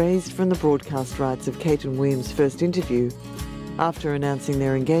funds raised from the broadcast rights of Kate and William's first interview, after announcing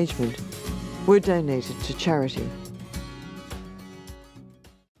their engagement, were donated to charity.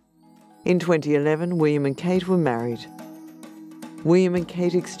 In 2011, William and Kate were married. William and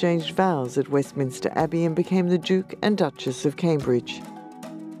Kate exchanged vows at Westminster Abbey and became the Duke and Duchess of Cambridge.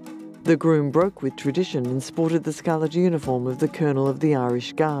 The groom broke with tradition and sported the scarlet uniform of the Colonel of the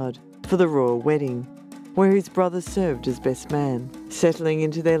Irish Guard for the royal wedding, where his brother served as best man. Settling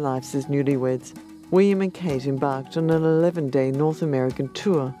into their lives as newlyweds, William and Kate embarked on an 11-day North American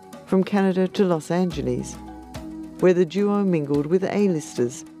tour from Canada to Los Angeles, where the duo mingled with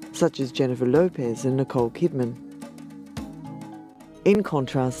A-listers such as Jennifer Lopez and Nicole Kidman. In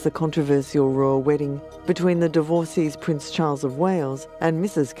contrast, the controversial royal wedding between the divorcees Prince Charles of Wales and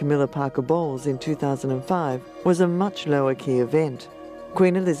Mrs. Camilla Parker Bowles in 2005 was a much lower-key event.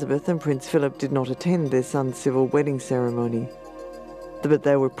 Queen Elizabeth and Prince Philip did not attend their son's civil wedding ceremony, but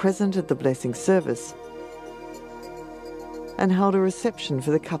they were present at the blessing service and held a reception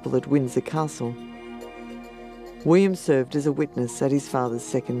for the couple at Windsor Castle. William served as a witness at his father's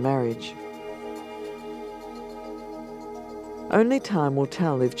second marriage. Only time will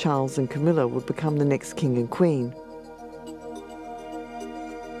tell if Charles and Camilla would become the next king and queen.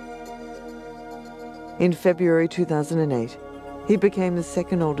 In February 2008, he became the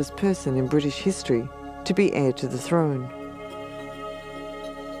second oldest person in British history to be heir to the throne.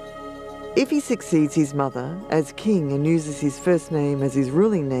 If he succeeds his mother as king and uses his first name as his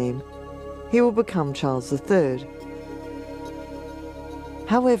ruling name, he will become Charles III.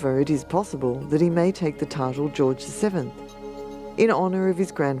 However, it is possible that he may take the title George VII, in honour of his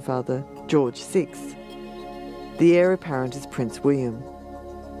grandfather, George VI. The heir apparent is Prince William.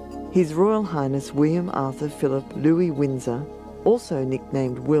 His Royal Highness William Arthur Philip Louis Windsor, also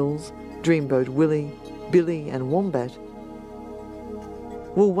nicknamed Wills, Dreamboat Willie, Billy and Wombat,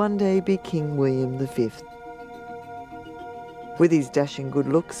 will one day be King William V. With his dashing good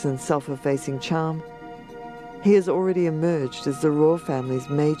looks and self-effacing charm, he has already emerged as the royal family's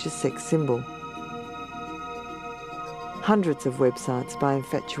major sex symbol. Hundreds of websites by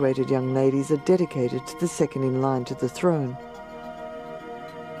infatuated young ladies are dedicated to the second in line to the throne.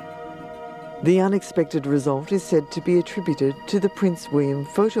 The unexpected result is said to be attributed to the Prince William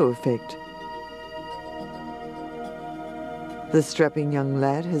photo effect. The strapping young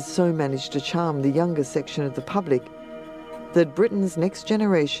lad has so managed to charm the younger section of the public that Britain's next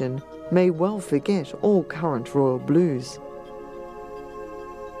generation may well forget all current royal blues.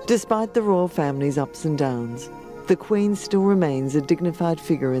 Despite the royal family's ups and downs, the Queen still remains a dignified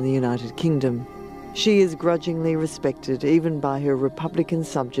figure in the United Kingdom. She is grudgingly respected even by her Republican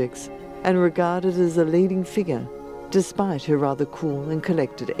subjects and regarded as a leading figure, despite her rather cool and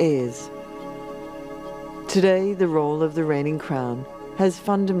collected airs. Today, the role of the reigning crown has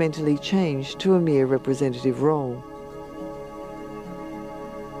fundamentally changed to a mere representative role.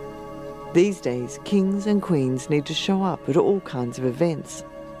 These days, kings and queens need to show up at all kinds of events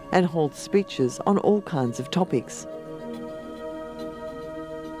and hold speeches on all kinds of topics.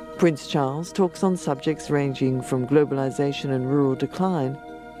 Prince Charles talks on subjects ranging from globalisation and rural decline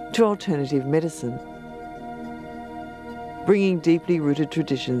to alternative medicine, bringing deeply rooted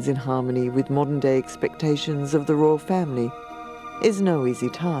traditions in harmony with modern-day expectations of the royal family is no easy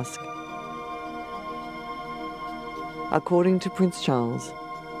task. According to Prince Charles,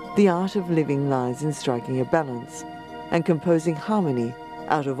 the art of living lies in striking a balance, and composing harmony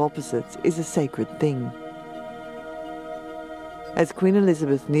out of opposites is a sacred thing. As Queen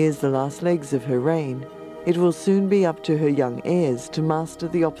Elizabeth nears the last legs of her reign, it will soon be up to her young heirs to master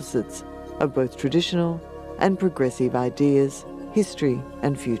the opposites of both traditional and progressive ideas, history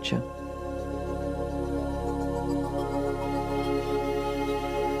and future.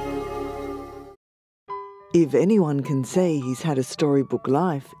 If anyone can say he's had a storybook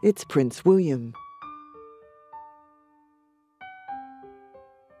life, it's Prince William.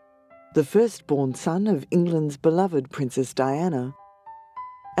 The firstborn son of England's beloved Princess Diana,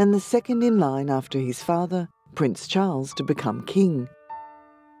 and the second in line after his father, Prince Charles, to become king.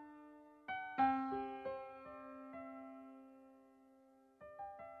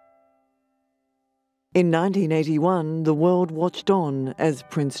 In 1981, the world watched on as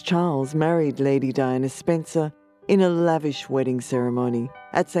Prince Charles married Lady Diana Spencer in a lavish wedding ceremony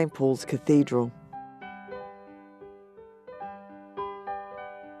at St. Paul's Cathedral.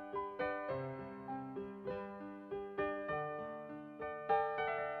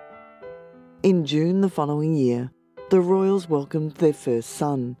 In June the following year, the royals welcomed their first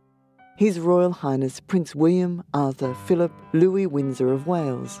son, His Royal Highness Prince William Arthur Philip Louis Windsor of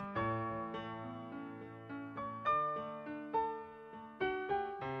Wales.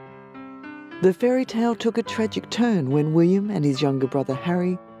 The fairy tale took a tragic turn when William and his younger brother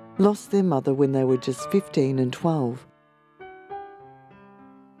Harry lost their mother when they were just 15 and 12.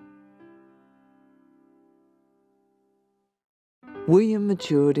 William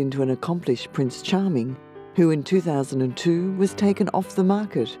matured into an accomplished Prince Charming, who in 2002 was taken off the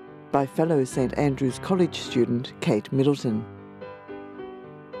market by fellow St Andrew's College student Kate Middleton.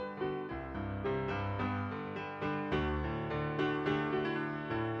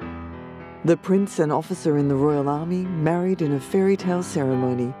 The prince and officer in the Royal Army married in a fairy tale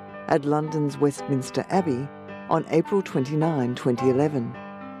ceremony at London's Westminster Abbey on April 29, 2011.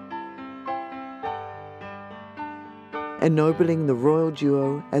 Ennobling the royal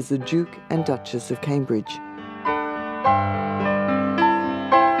duo as the Duke and Duchess of Cambridge.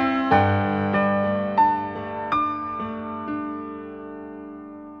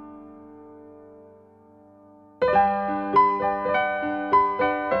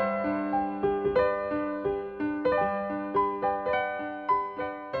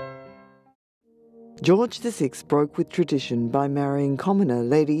 George VI broke with tradition by marrying commoner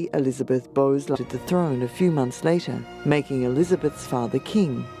Lady Elizabeth Bowes to the throne a few months later, making Elizabeth's father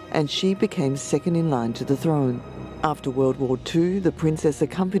king, and she became second in line to the throne. After World War II, the princess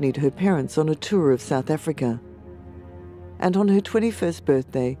accompanied her parents on a tour of South Africa. And on her 21st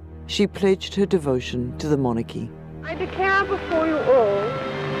birthday, she pledged her devotion to the monarchy. I declare before you all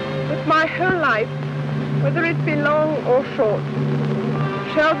that my whole life, whether it be long or short,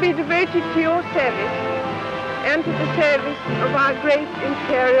 shall be devoted to your service and to the service of our great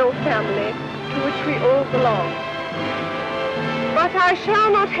imperial family to which we all belong. But I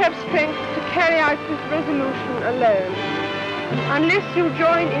shall not have strength to carry out this resolution alone, unless you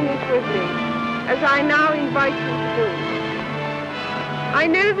join in it with me, as I now invite you to do. I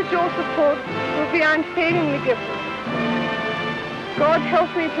know that your support will be unfailingly given. God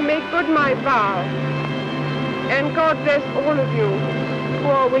help me to make good my vow, and God bless all of you who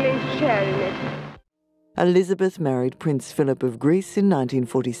are willing to share in it. Elizabeth married Prince Philip of Greece in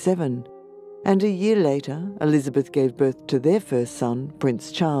 1947, and a year later, Elizabeth gave birth to their first son,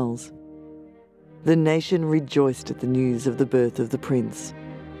 Prince Charles. The nation rejoiced at the news of the birth of the prince.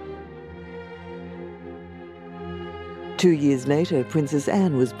 2 years later, Princess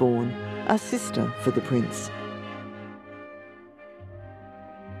Anne was born, a sister for the prince.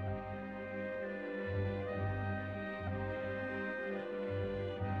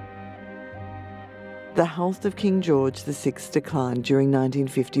 The health of King George VI declined during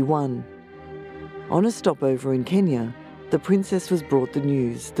 1951. On a stopover in Kenya, the princess was brought the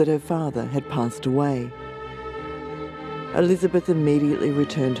news that her father had passed away. Elizabeth immediately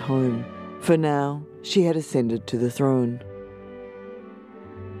returned home, for now she had ascended to the throne.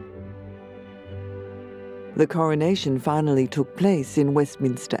 The coronation finally took place in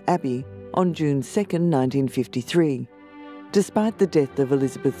Westminster Abbey on June 2, 1953, despite the death of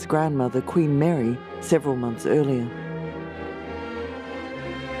Elizabeth's grandmother, Queen Mary, several months earlier.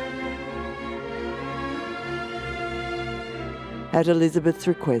 At Elizabeth's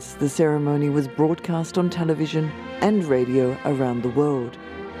request, the ceremony was broadcast on television and radio around the world.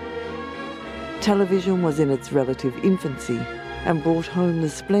 Television was in its relative infancy and brought home the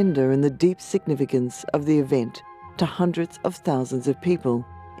splendour and the deep significance of the event to hundreds of thousands of people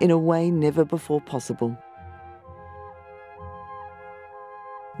in a way never before possible.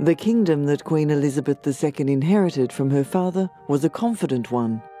 The kingdom that Queen Elizabeth II inherited from her father was a confident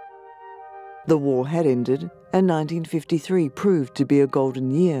one. The war had ended, and 1953 proved to be a golden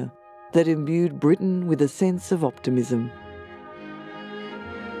year that imbued Britain with a sense of optimism.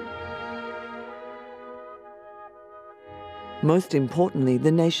 Most importantly,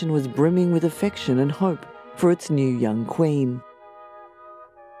 the nation was brimming with affection and hope for its new young queen.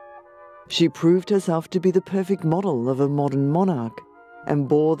 She proved herself to be the perfect model of a modern monarch and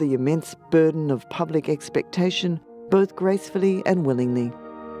bore the immense burden of public expectation both gracefully and willingly.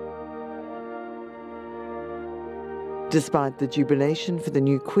 Despite the jubilation for the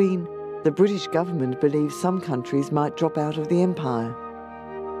new queen, the British government believed some countries might drop out of the empire.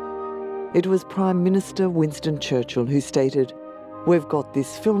 It was Prime Minister Winston Churchill who stated, "We've got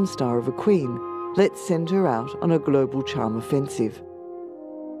this film star of a queen, let's send her out on a global charm offensive."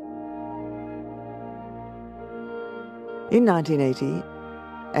 In 1980,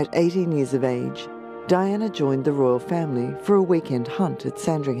 at 18 years of age, Diana joined the royal family for a weekend hunt at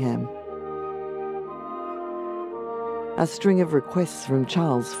Sandringham. A string of requests from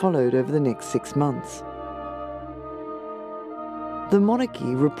Charles followed over the next 6 months. The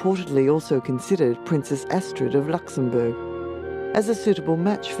monarchy reportedly also considered Princess Astrid of Luxembourg as a suitable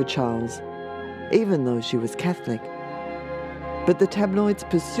match for Charles, even though she was Catholic. But the tabloids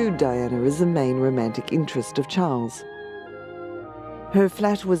pursued Diana as the main romantic interest of Charles. Her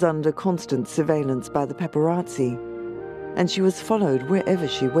flat was under constant surveillance by the paparazzi, and she was followed wherever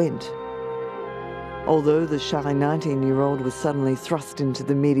she went. Although the shy 19-year-old was suddenly thrust into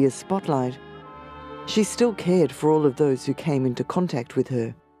the media spotlight, she still cared for all of those who came into contact with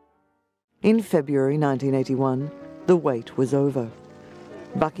her. In February 1981, the wait was over.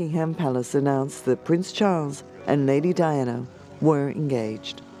 Buckingham Palace announced that Prince Charles and Lady Diana were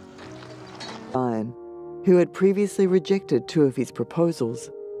engaged. Diana, who had previously rejected 2 of his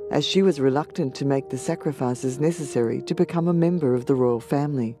proposals, as she was reluctant to make the sacrifices necessary to become a member of the royal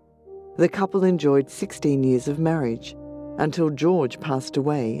family. The couple enjoyed 16 years of marriage, until George passed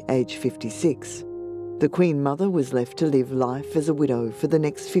away aged 56. The Queen Mother was left to live life as a widow for the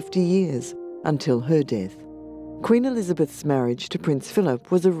next 50 years, until her death. Queen Elizabeth's marriage to Prince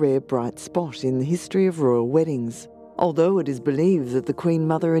Philip was a rare bright spot in the history of royal weddings, although it is believed that the Queen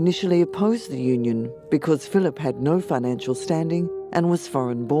Mother initially opposed the union because Philip had no financial standing and was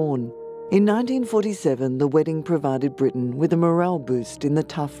foreign-born. In 1947, the wedding provided Britain with a morale boost in the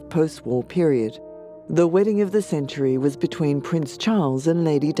tough post-war period. The wedding of the century was between Prince Charles and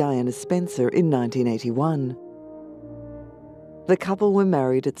Lady Diana Spencer in 1981. The couple were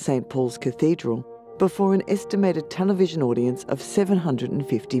married at St. Paul's Cathedral before an estimated television audience of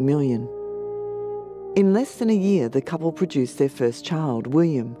 750 million. In less than a year, the couple produced their first child,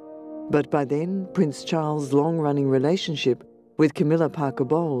 William, but by then, Prince Charles' long-running relationship with Camilla Parker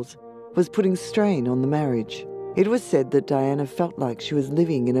Bowles was putting strain on the marriage. It was said that Diana felt like she was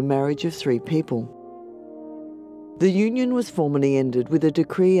living in a marriage of three people. The union was formally ended with a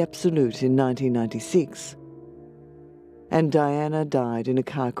decree absolute in 1996, and Diana died in a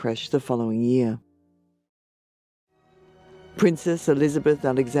car crash the following year. Princess Elizabeth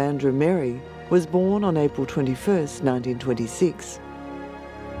Alexandra Mary was born on April 21, 1926.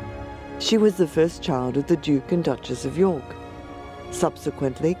 She was the first child of the Duke and Duchess of York,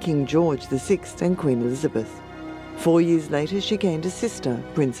 subsequently King George VI and Queen Elizabeth. 4 years later, she gained a sister,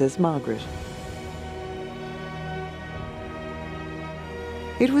 Princess Margaret.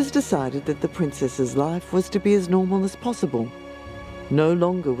 It was decided that the princess's life was to be as normal as possible. No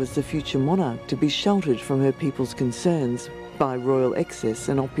longer was the future monarch to be sheltered from her people's concerns by royal excess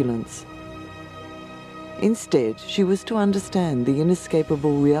and opulence. Instead, she was to understand the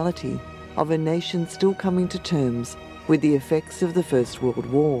inescapable reality of a nation still coming to terms with the effects of the First World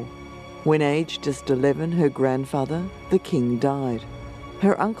War. When aged just 11, her grandfather, the king, died.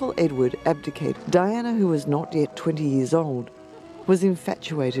 Her uncle Edward abdicated. Diana, who was not yet 20 years old, was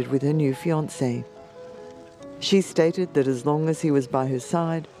infatuated with her new fiancé. She stated that as long as he was by her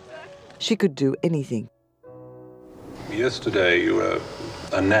side, she could do anything. Yesterday you were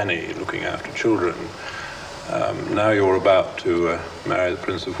a nanny looking after children. Now you're about to marry the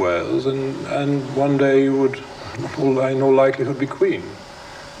Prince of Wales, and one day you would, in all likelihood, be Queen.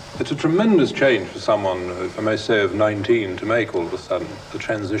 It's a tremendous change for someone, if I may say, of 19 to make all of a sudden, the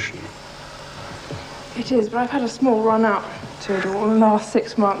transition. It is, but I've had a small run out to it all in the last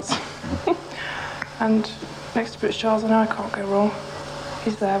 6 months. And next to British Charles, I know I can't go wrong.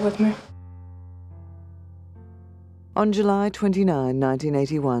 He's there with me. On July 29,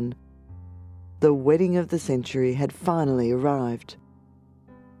 1981, the wedding of the century had finally arrived.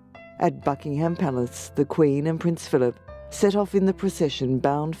 At Buckingham Palace, the Queen and Prince Philip set off in the procession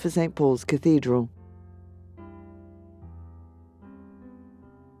bound for St. Paul's Cathedral,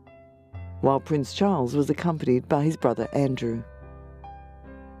 while Prince Charles was accompanied by his brother Andrew.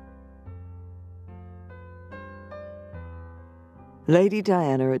 Lady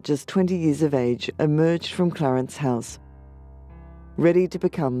Diana, at just 20 years of age, emerged from Clarence House, ready to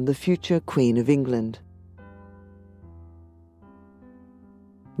become the future Queen of England.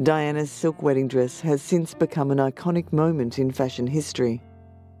 Diana's silk wedding dress has since become an iconic moment in fashion history.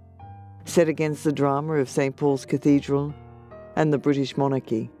 Set against the drama of St. Paul's Cathedral and the British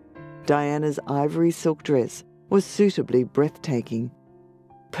monarchy, Diana's ivory silk dress was suitably breathtaking,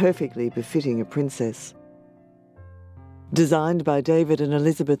 perfectly befitting a princess. Designed by David and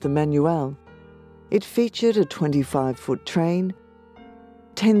Elizabeth Emanuel, it featured a 25-foot train,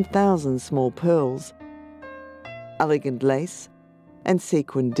 10,000 small pearls, elegant lace, and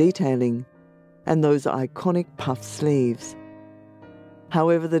sequin detailing, and those iconic puff sleeves.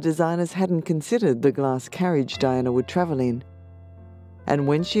 However, the designers hadn't considered the glass carriage Diana would travel in, and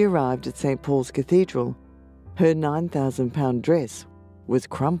when she arrived at St. Paul's Cathedral, her 9,000-pound dress was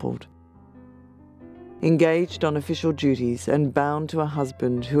crumpled. Engaged on official duties and bound to a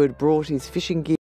husband who had brought his fishing gear